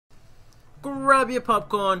grab your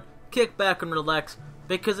popcorn, kick back and relax,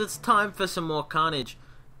 because it's time for some more Karnage.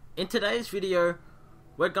 In today's video,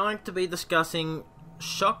 we're going to be discussing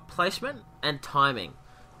shock placement and timing.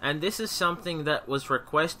 And this is something that was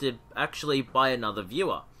requested actually by another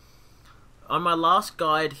viewer. On my last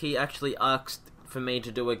guide, he actually asked for me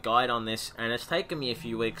to do a guide on this, and it's taken me a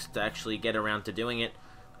few weeks to actually get around to doing it.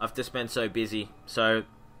 I've just been so busy. And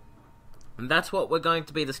that's what we're going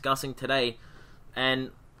to be discussing today. And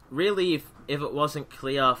really, if it wasn't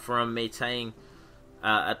clear from me saying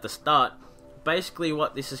at the start, basically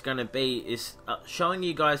what this is going to be is showing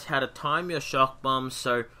you guys how to time your shock bombs,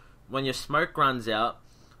 so when your smoke runs out,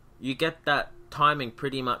 you get that timing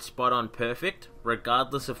pretty much spot on perfect,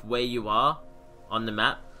 regardless of where you are on the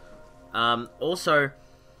map. Also,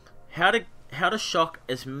 how to shock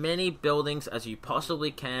as many buildings as you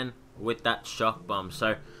possibly can with that shock bomb.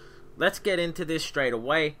 So let's get into this straight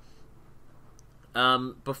away.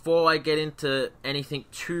 Before I get into anything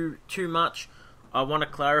too much, I want to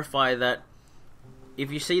clarify that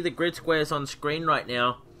if you see the grid squares on screen right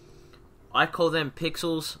now, I call them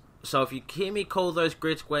pixels. So if you hear me call those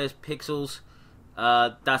grid squares pixels,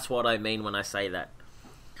 that's what I mean when I say that.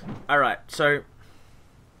 Alright, so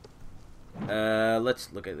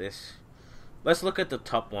let's look at this. Let's look at the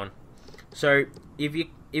top one. So if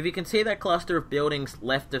you can see that cluster of buildings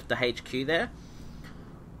left of the HQ there,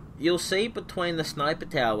 you'll see between the sniper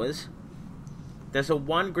towers, there's a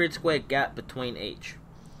 1 grid square gap between each.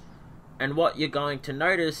 And what you're going to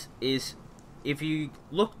notice is, if you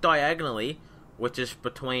look diagonally, which is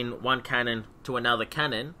between one cannon to another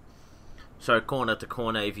cannon, so corner to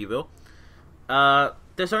corner if you will,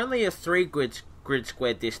 there's only a 3 grid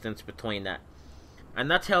square distance between that.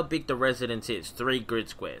 And that's how big the residence is, 3 grid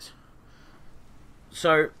squares.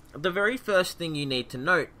 So the very first thing you need to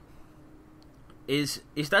note is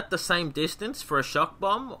that the same distance for a shock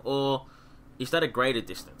bomb, or is that a greater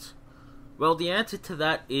distance? Well, the answer to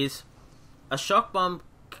that is a shock bomb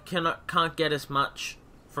can't get as much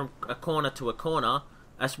from a corner to a corner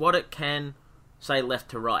as what it can, say, left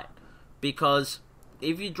to right. Because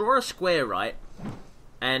if you draw a square, right,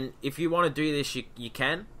 and if you want to do this, you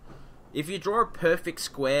can. If you draw a perfect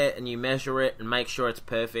square and you measure it and make sure it's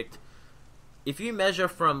perfect, if you measure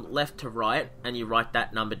from left to right and you write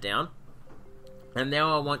that number down, and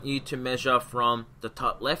now I want you to measure from the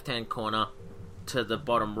top left-hand corner to the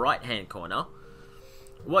bottom right-hand corner,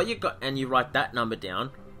 what you got, and you write that number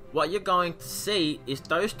down, what you're going to see is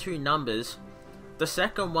those two numbers. The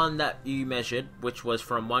second one that you measured, which was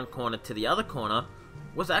from one corner to the other corner,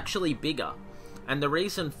 was actually bigger. And the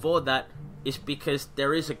reason for that is because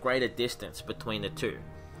there is a greater distance between the two.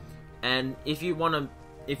 And if you want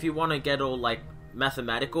to get all like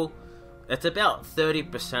mathematical, it's about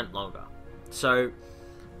 30% longer. So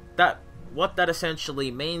what that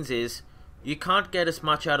essentially means is you can't get as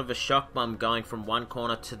much out of a shock bomb going from one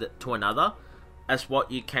corner to another as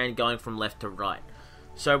what you can going from left to right.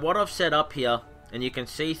 So what I've set up here, and you can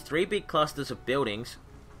see 3 big clusters of buildings.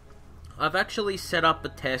 I've actually set up a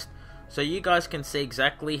test so you guys can see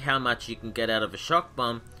exactly how much you can get out of a shock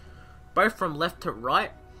bomb, both from left to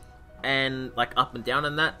right, and like up and down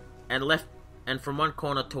and that, and left, and from one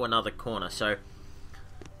corner to another corner. So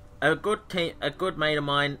a good mate of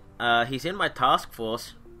mine, he's in my task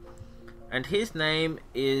force, and his name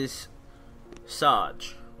is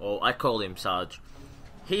Sarge, or I call him Sarge.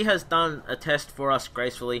 He has done a test for us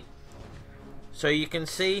gracefully. So you can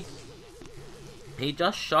see he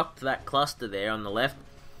just shocked that cluster there on the left.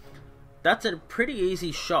 That's a pretty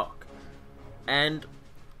easy shock, and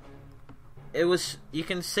you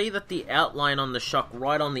can see that the outline on the shock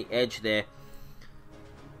right on the edge there,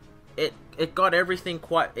 it got everything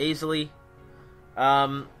quite easily.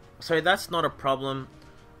 So that's not a problem.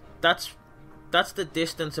 That's the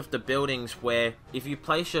distance of the buildings where if you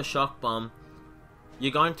place your shock bomb,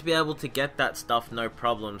 you're going to be able to get that stuff no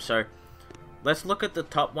problem. So let's look at the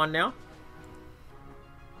top one now.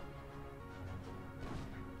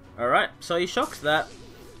 Alright, so he shocks that,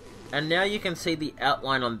 and now you can see the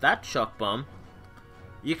outline on that shock bomb.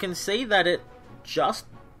 You can see that it just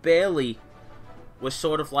barely was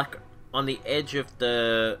sort of like on the edge of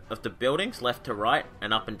the buildings, left to right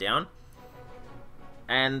and up and down.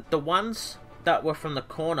 And the ones that were from the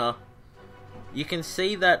corner, you can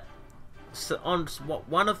see that on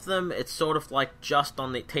one of them it's sort of like just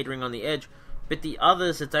on the teetering on the edge, but the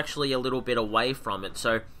others it's actually a little bit away from it.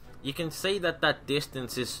 So you can see that that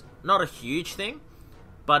distance is not a huge thing,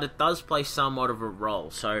 but it does play somewhat of a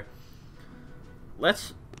role. So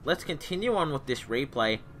let's continue on with this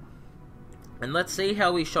replay, and let's see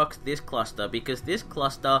how he shocks this cluster, because this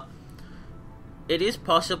cluster, it is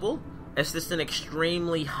possible it's just an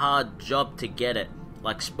extremely hard job to get it,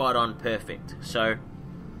 like, spot on perfect. So,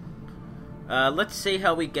 let's see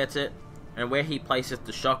how he gets it, and where he places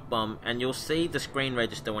the shock bomb, and you'll see the screen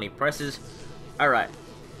register when he presses. Alright,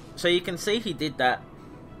 so you can see he did that,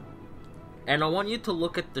 and I want you to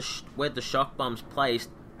look at where the shock bomb's placed,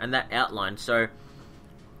 and that outline. So,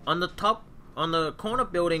 on the corner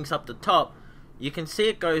buildings up the top, you can see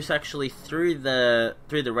it goes actually through the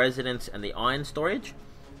residence and the iron storage.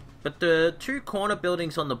 But the two corner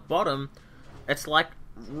buildings on the bottom, it's like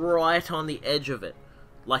right on the edge of it.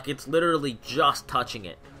 Like it's literally just touching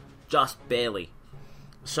it. Just barely.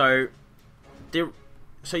 So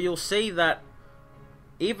you'll see that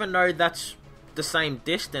even though that's the same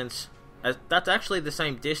distance, that's actually the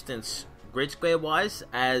same distance grid square wise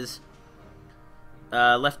as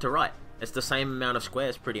left to right. It's the same amount of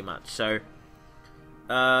squares pretty much. So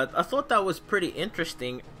I thought that was pretty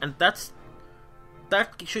interesting, and that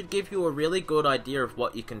should give you a really good idea of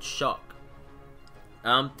what you can shock.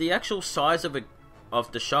 The actual size of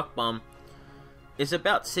the shock bomb is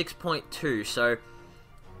about 6.2. So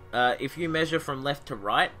if you measure from left to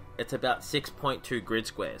right, it's about 6.2 grid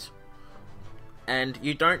squares. And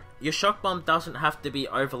your shock bomb doesn't have to be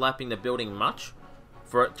overlapping the building much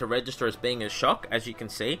for it to register as being a shock, as you can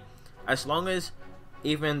see. As long as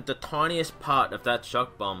even the tiniest part of that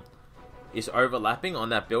shock bomb is overlapping on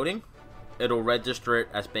that building, it'll register it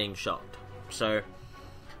as being shocked. So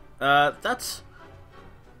that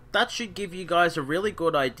should give you guys a really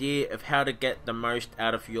good idea of how to get the most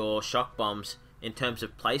out of your shock bombs in terms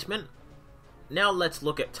of placement. Now let's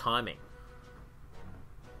look at timing.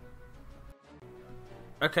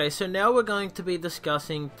 Okay, so now we're going to be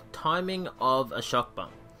discussing timing of a shock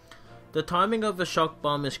bomb. The timing of a shock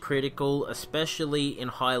bomb is critical, especially in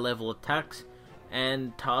high level attacks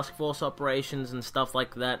and task force operations and stuff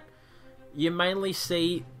like that. You mainly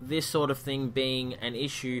see this sort of thing being an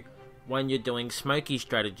issue when you're doing smoky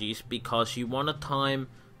strategies, because you want to time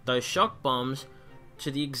those shock bombs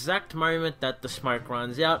to the exact moment that the smoke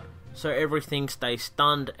runs out, so everything stays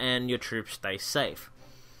stunned and your troops stay safe.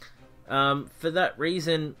 For that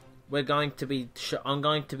reason, I'm going to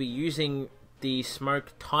be using the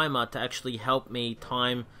smoke timer to actually help me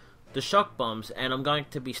time the shock bombs, and I'm going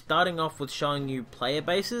to be starting off with showing you player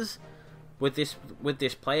bases with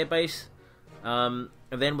this player base, and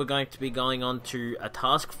then we're going to be going on to a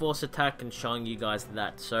task force attack and showing you guys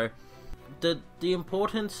that. So the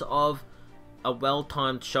importance of a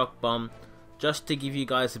well-timed shock bomb, just to give you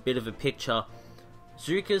guys a bit of a picture,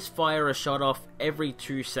 Zookas fire a shot off every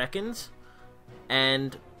 2 seconds,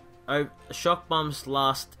 and shock bombs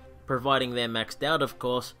last, providing they're maxed out of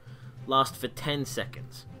course, last for 10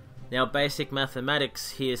 seconds. Now basic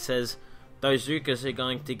mathematics here says those Zookas are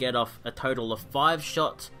going to get off a total of 5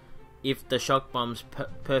 shots if the shock bomb's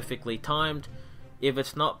perfectly timed. If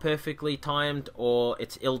it's not perfectly timed, or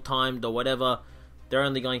it's ill-timed or whatever, they're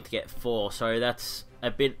only going to get 4. So that's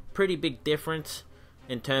a pretty big difference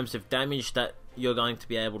in terms of damage that you're going to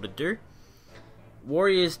be able to do.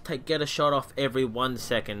 Warriors get a shot off every 1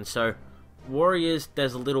 second, so Warriors,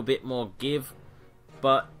 there's a little bit more give.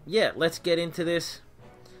 But yeah, let's get into this.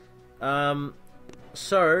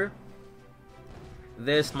 So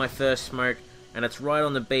there's my first smoke, and it's right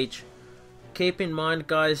on the beach. Keep in mind,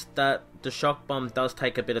 guys, that the shock bomb does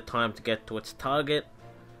take a bit of time to get to its target,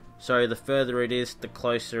 so the further it is, the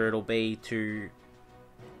closer it'll be to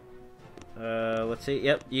let's see,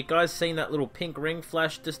 yep, you guys seen that little pink ring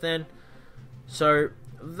flash just then? So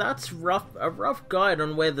that's a rough guide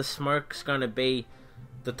on where the smoke's going to be,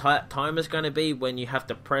 the timer's going to be when you have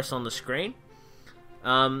to press on the screen.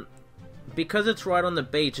 Because it's right on the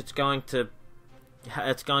beach, it's going to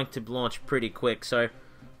launch pretty quick. So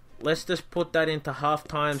let's just put that into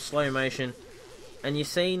half-time slow motion, and you've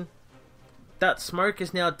seen that smoke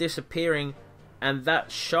is now disappearing, and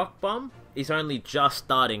that shock bomb is only just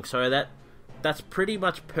starting. So that's pretty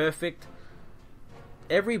much perfect.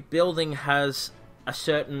 Every building has a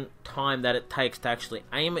certain time that it takes to actually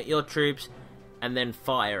aim at your troops and then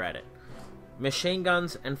fire at it. Machine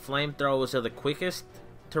guns and flamethrowers are the quickest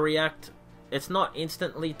to react. It's not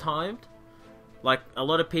instantly timed. Like, a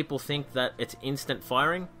lot of people think that it's instant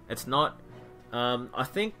firing. It's not. I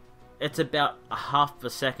think it's about a half a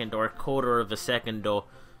second or a quarter of a second or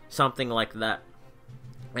something like that.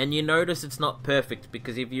 And you notice it's not perfect,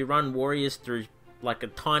 because if you run warriors through like a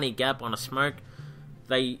tiny gap on a smoke,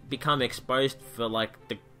 they become exposed for like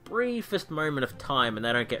the briefest moment of time and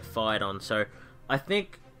they don't get fired on. So I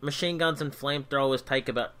think machine guns and flamethrowers take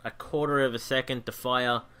about a quarter of a second to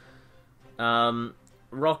fire.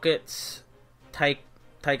 Rockets take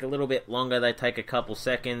a little bit longer, they take a couple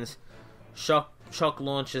seconds. Shock shock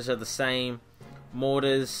launchers are the same.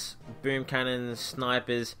 Mortars, boom cannons,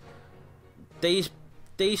 snipers. These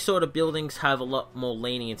sort of buildings have a lot more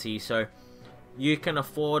leniency, so you can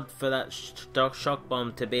afford for that shock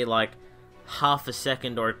bomb to be like half a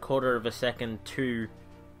second or a quarter of a second too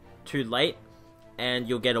late, and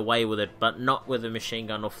you'll get away with it, but not with a machine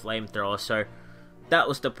gun or flamethrower. So that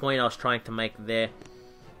was the point I was trying to make there.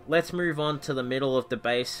 Let's move on to the middle of the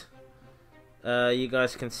base. You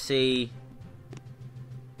guys can see.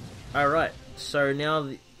 Alright, so now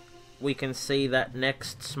we can see that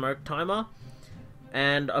next smoke timer.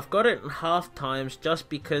 And I've got it in half times just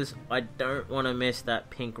because I don't want to miss that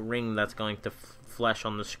pink ring that's going to flash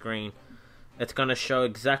on the screen. It's going to show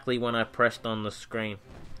exactly when I pressed on the screen.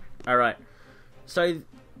 Alright, so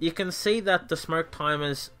you can see that the smoke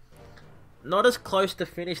timer's not as close to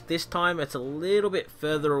finish this time. It's a little bit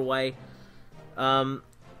further away.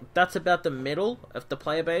 That's about the middle of the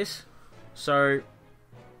player base. So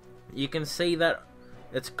you can see that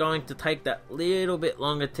it's going to take that little bit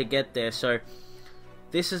longer to get there. So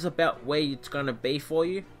this is about where it's going to be for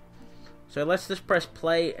you. So let's just press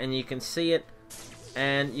play and you can see it.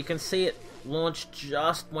 And you can see it launch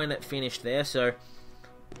just when it finished there. So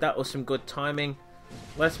that was some good timing.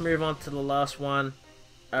 Let's move on to the last one.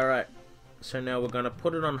 Alright, so now we're going to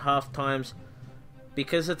put it on half times.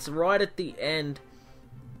 Because it's right at the end,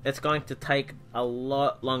 it's going to take a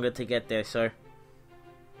lot longer to get there. So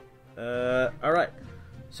alright,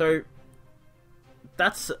 so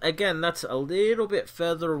that's a little bit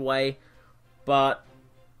further away, but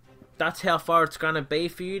that's how far it's going to be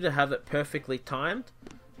for you to have it perfectly timed.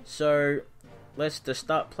 So let's just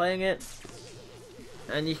start playing it,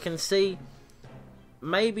 and you can see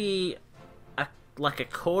maybe like a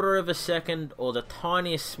quarter of a second or the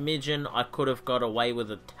tiniest smidgen I could have got away with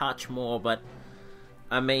a touch more, but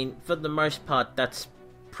I mean, for the most part, that's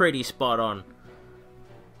pretty spot on.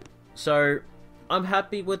 So I'm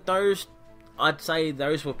happy with those. I'd say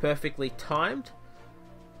those were perfectly timed.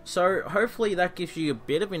 So hopefully that gives you a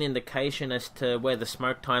bit of an indication as to where the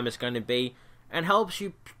smoke time is going to be, and helps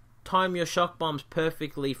you time your shock bombs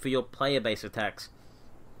perfectly for your player base attacks.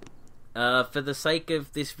 For the sake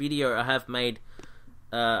of this video, I have made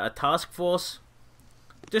a task force,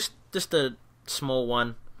 just a small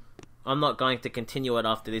one. I'm not going to continue it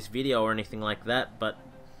after this video or anything like that, but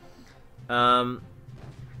I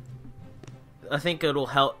think it'll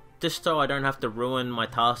help, just so I don't have to ruin my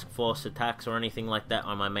task force attacks or anything like that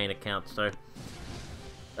on my main account. So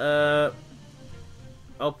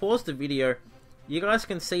I'll pause the video. You guys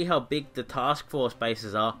can see how big the task force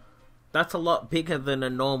bases are. That's a lot bigger than a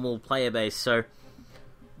normal player base. So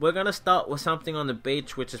we're going to start with something on the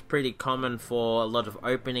beach, which is pretty common for a lot of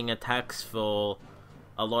opening attacks for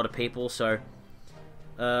a lot of people. So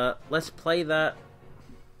let's play that.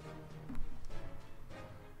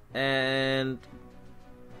 And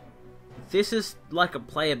this is like a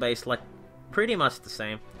player base, like pretty much the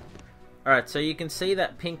same. Alright, so you can see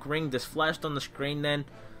that pink ring just flashed on the screen then.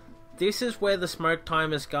 This is where the smoke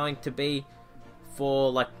time is going to be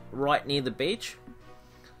for like right near the beach.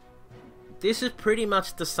 This is pretty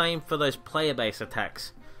much the same for those player base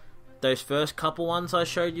attacks. Those first couple ones I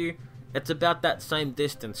showed you, it's about that same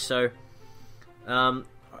distance. So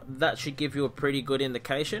that should give you a pretty good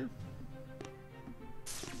indication.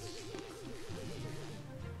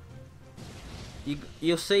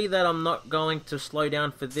 You'll see that I'm not going to slow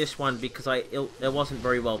down for this one because it wasn't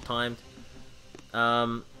very well timed.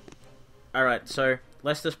 Alright, so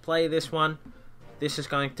let's just play this one. This is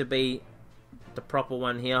going to be the proper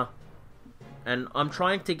one here. And I'm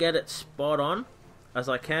trying to get it spot on as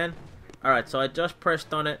I can. Alright, so I just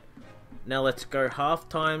pressed on it. Now let's go half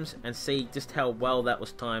times and see just how well that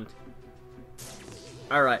was timed.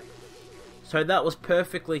 Alright, so that was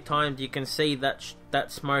perfectly timed. You can see that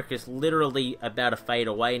that smoke is literally about to fade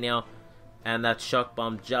away now, and that shock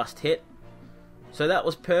bomb just hit. So that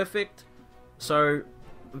was perfect. So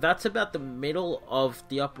that's about the middle of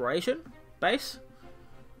the operation base.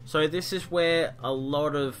 So this is where a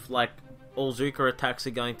lot of like all Zuka attacks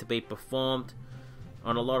are going to be performed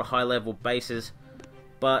on a lot of high level bases.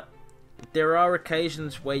 But there are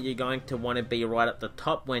occasions where you're going to want to be right at the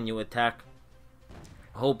top when you attack.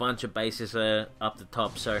 A whole bunch of bases are up the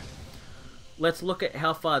top. So let's look at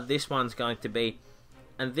how far this one's going to be.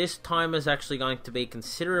 And this timer is actually going to be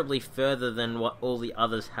considerably further than what all the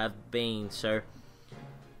others have been. So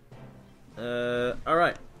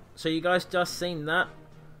alright, so you guys just seen that.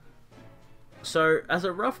 So as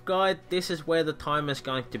a rough guide, this is where the timer is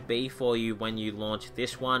going to be for you when you launch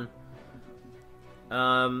this one.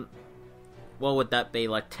 What would that be,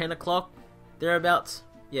 like 10 o'clock? Thereabouts?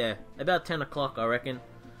 Yeah, about 10 o'clock I reckon.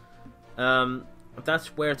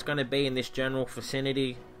 that's where it's going to be in this general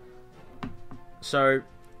vicinity. So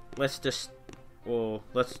let's just, well,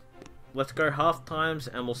 let's go half times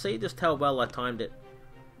and we'll see just how well I timed it.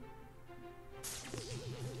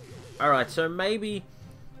 Alright, so maybe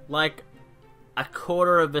like a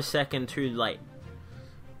quarter of a second too late.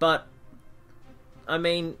 But I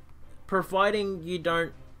mean, providing you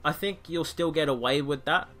don't, I think you'll still get away with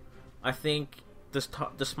that. I think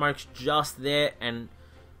the smoke's just there, and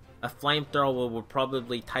a flamethrower will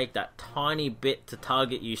probably take that tiny bit to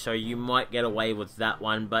target you, so you might get away with that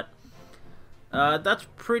one. But that's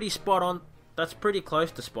pretty spot on. That's pretty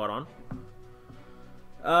close to spot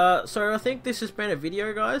on. So I think this has been a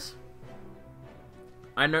video, guys.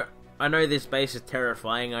 I know this base is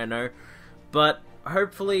terrifying, I know, but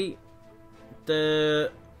hopefully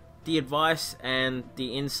the advice and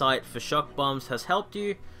the insight for shock bombs has helped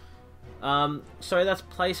you. So that's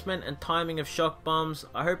placement and timing of shock bombs.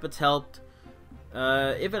 I hope it's helped.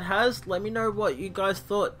 If it has, let me know what you guys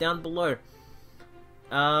thought down below.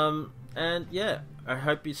 And yeah, I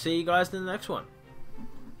hope you see you guys in the next one.